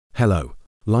Hello,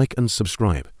 like and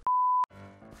subscribe.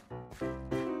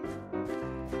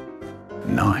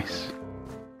 Nice.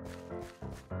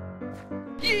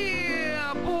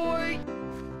 Yeah, boy!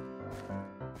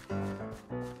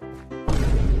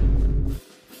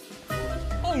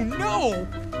 Oh no!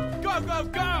 Go, go,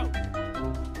 go!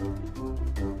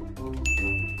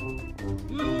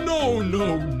 No,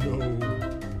 no, no!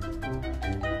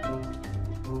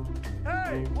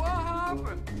 Hey, what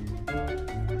happened?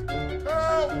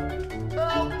 Help!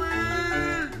 Help me!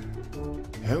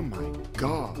 Oh my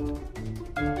God.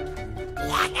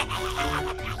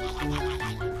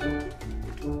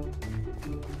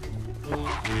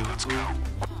 Okay, let's go.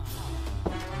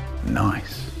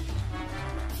 Nice.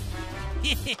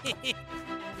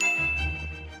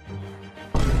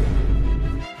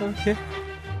 Okay.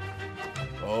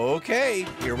 Okay,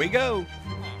 here we go.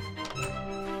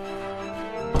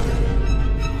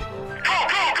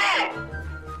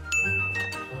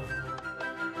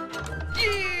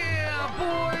 Yeah,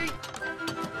 boy!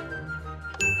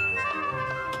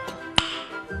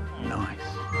 Nice.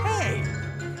 Hey!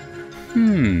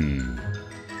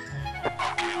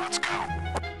 Okay, let's go.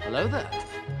 Hello there.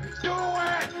 Do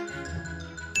it!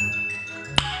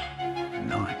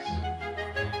 Nice.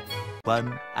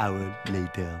 1 hour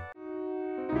later.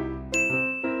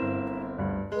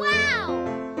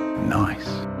 Nice.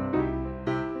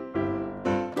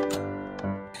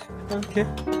 Okay.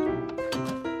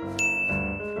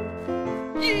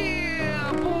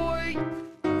 Yeah, boy!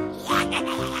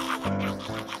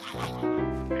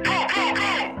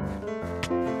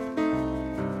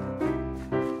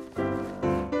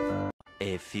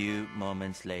 A few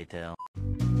moments later.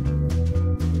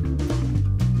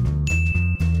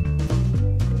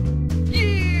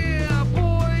 Yeah,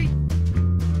 boy!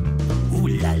 Ooh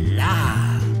la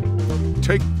la!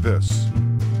 Take this.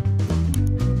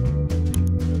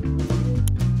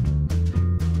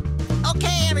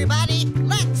 Okay, everybody,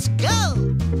 let's go!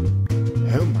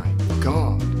 Oh my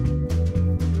God.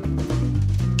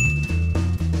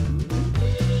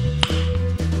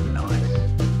 Nice.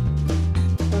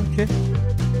 Okay.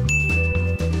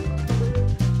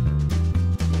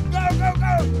 Go, go,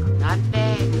 go! Not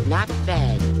bad, not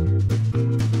bad.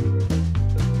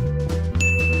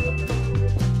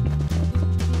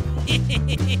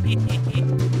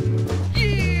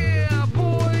 Yeah,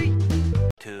 boy!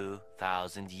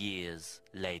 2,000 years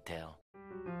later.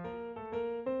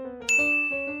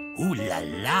 Ooh la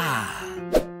la!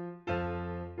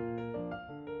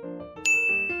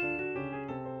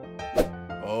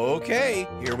 Okay,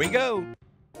 here we go.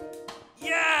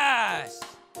 Yes!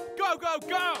 Go, go,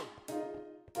 go!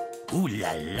 Ooh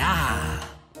la la!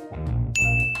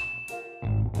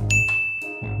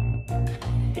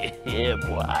 Yeah,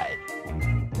 boy.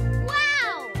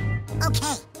 Wow!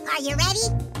 Okay, are you ready?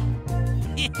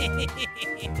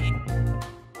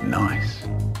 Nice.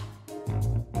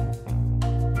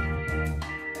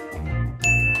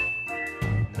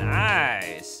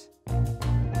 Nice!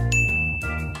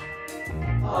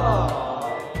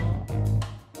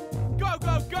 Go,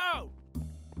 go, go!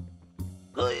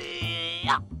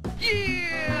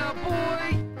 Yeah, boy!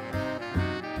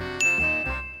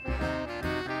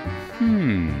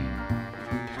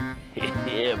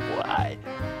 Yeah, boy.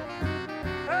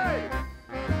 Hey!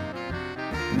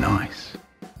 Nice.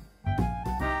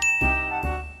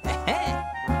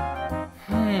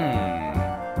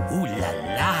 Ooh la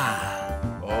la!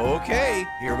 Okay,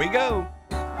 here we go.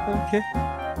 Okay.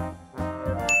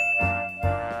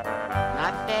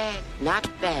 Not bad, not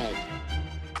bad.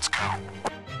 Let's go.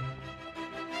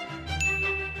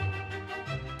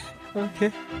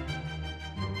 Okay.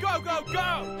 Go, go, go!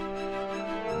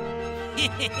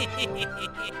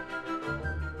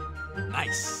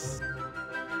 Nice!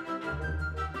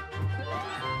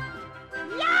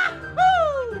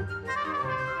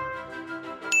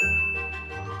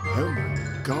 Oh my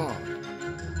God.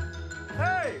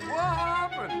 Hey, what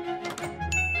happened?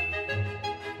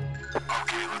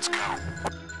 Okay, let's go.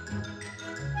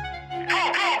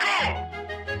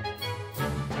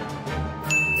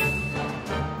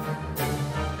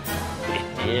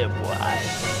 Yeah, boy.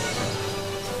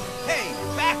 Hey,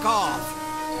 back off!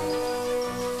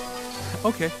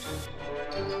 Okay.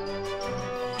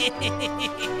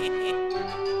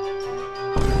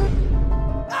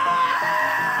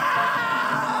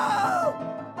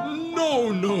 No,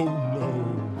 no, no.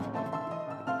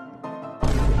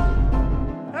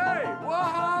 Hey, what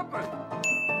happened?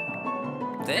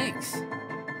 Thanks.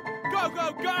 Go, go,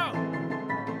 go!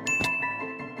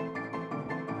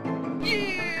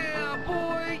 Yeah,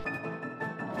 boy!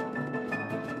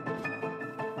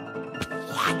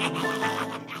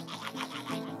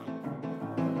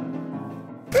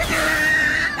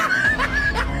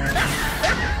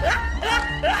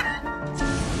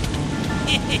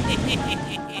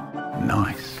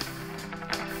 Nice.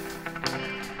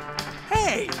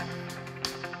 Hey!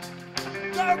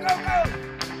 Go, go, go!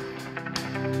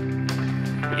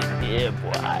 Yeah,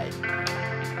 boy.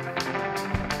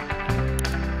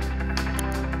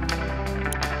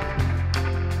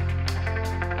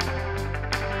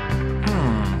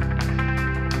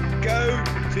 Go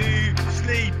to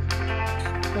sleep.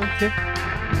 Okay.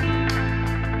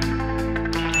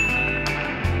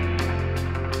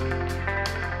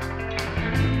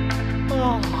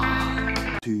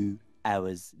 2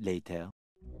 hours later.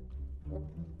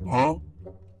 Huh?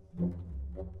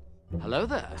 Hello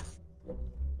there.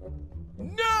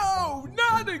 No,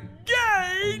 not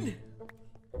again!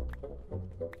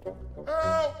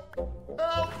 Help!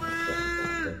 Help me!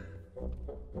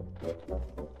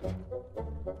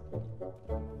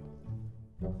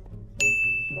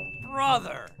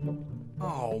 Brother!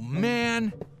 Oh,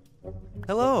 man.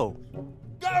 Hello.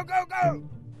 Go, go, go!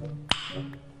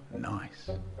 Nice.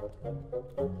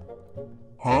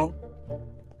 Huh?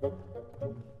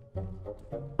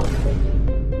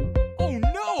 Oh,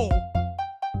 no!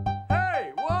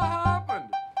 Hey, what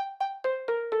happened?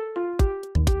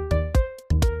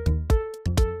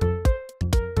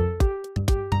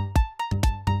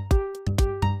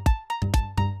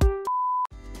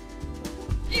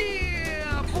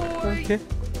 Yeah, boy! Okay.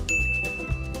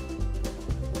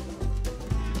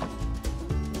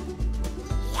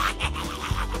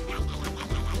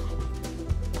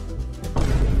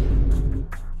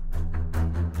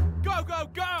 Go, go,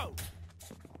 go!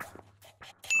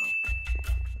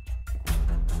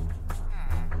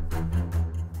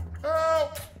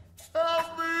 Help! Help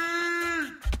me!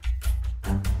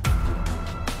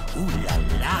 Ooh la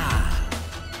la.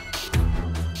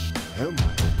 Oh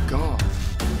my God.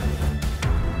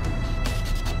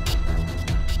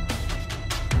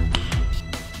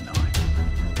 Nice.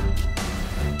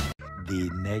 The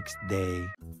next day.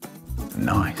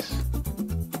 Nice.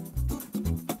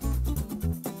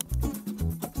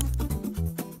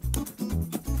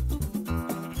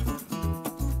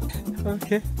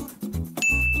 Okay.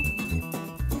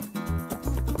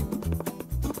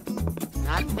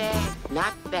 Not bad,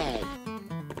 not bad.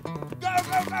 Go,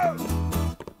 go, go!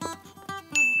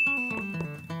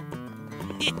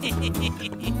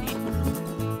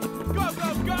 Go, go,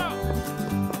 go!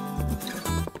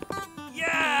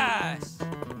 Yes!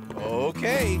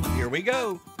 Okay, here we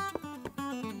go.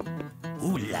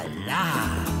 Ooh la la.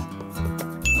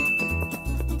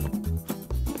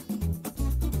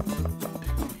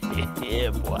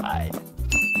 Yeah, boy.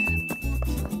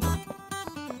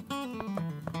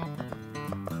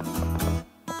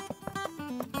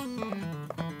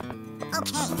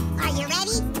 Okay, are you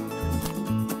ready?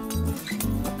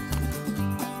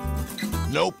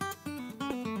 Nope.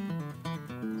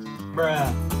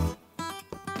 Bruh.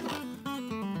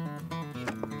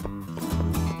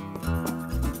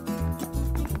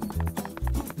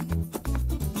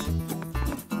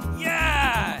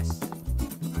 Yes!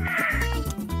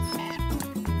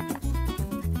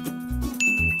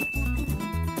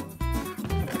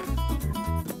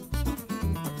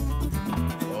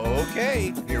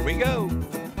 Okay, here we go.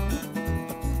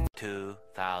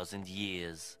 2,000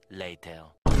 years later.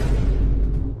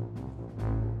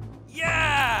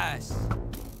 Yes!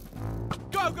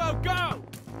 Go, go, go!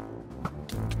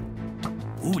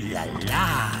 Ooh la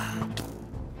la.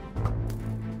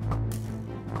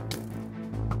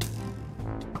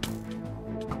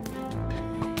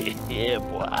 Yeah,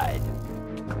 boy.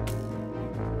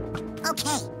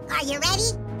 Okay, are you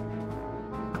ready?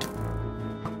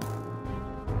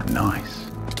 Nice.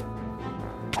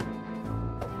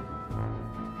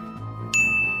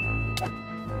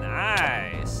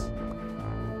 Nice!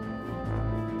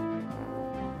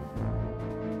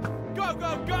 Go,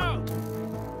 go, go!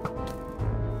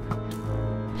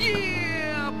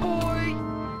 Yeah, boy!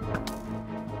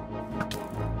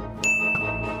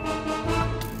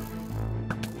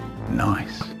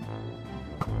 Nice.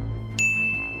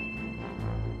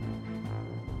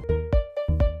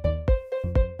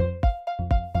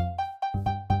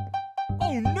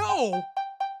 Oh, no!